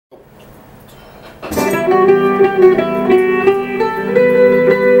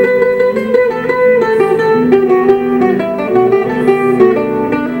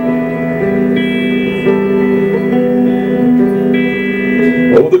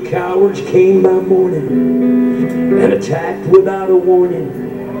Oh, the cowards came by morning and attacked without a warning,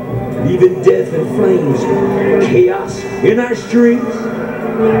 leaving death and flames, chaos in our streets.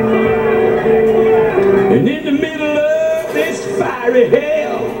 And in the middle of this fiery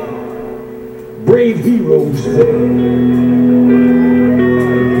hell, brave heroes fell.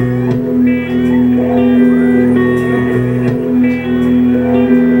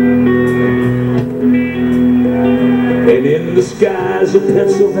 And in the skies of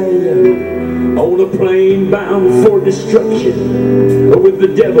Pennsylvania, on a plane bound for destruction, with the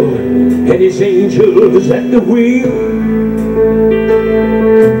devil and his angels at the wheel,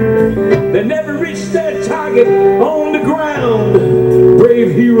 they never reached their target on the ground.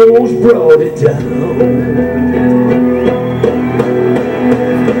 Brave heroes brought it down.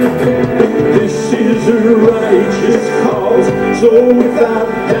 This is a righteous cause, so without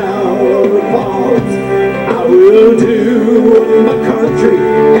doubt or pause, I will do what my country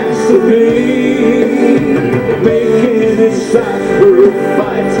asks of me. Making a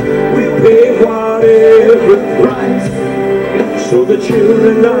sacrifice, we'll pay whatever price, so the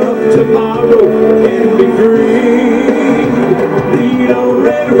children of tomorrow can be free. Lead on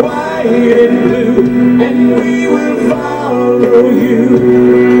red, white, and blue, and we will follow you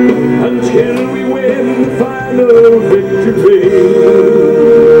until we win the final victory.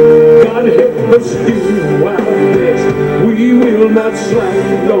 God help us do our best. We will not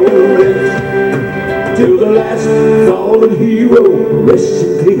slack nor rest till the last fallen hero rests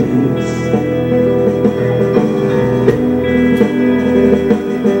in peace.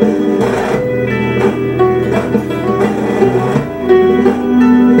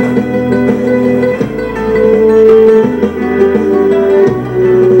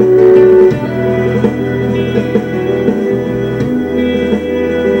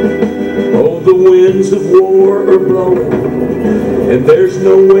 The winds of war are blowing, and there's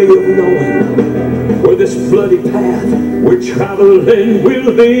no way of knowing where this bloody path we're traveling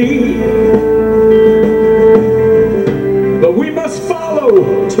will lead. But we must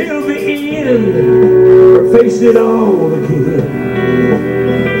follow till the end, or face it all again.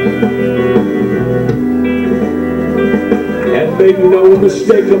 And make no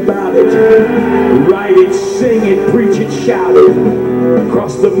mistake about it, write it, sing it, preach it, shout it,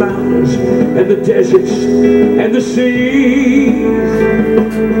 across the mountains and the deserts and the seas.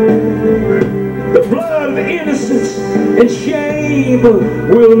 The blood of innocence and shame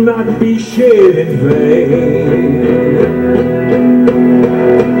will not be shed in vain.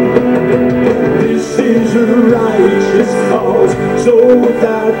 This is a righteous cause, so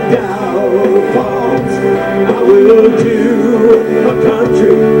without doubt or pause, I will do what my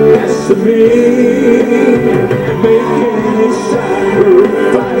country asks of me. Making a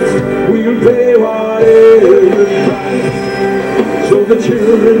sacrifice, we'll pay whatever price, so the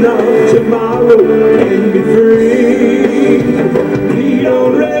children of tomorrow can be free. Lead on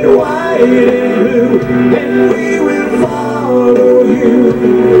red, white, and blue, and we will follow you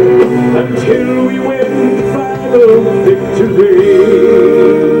until we win the final victory.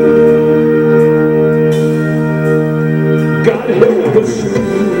 God help us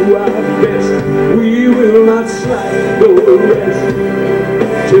do our best. We will not slack nor rest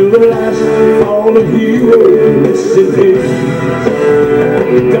till the last fallen hero rests in peace.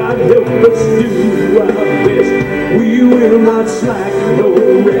 God help us do our best. We will not slack nor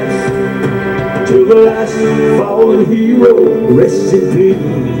rest till the last fallen hero rests in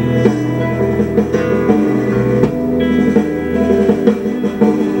peace.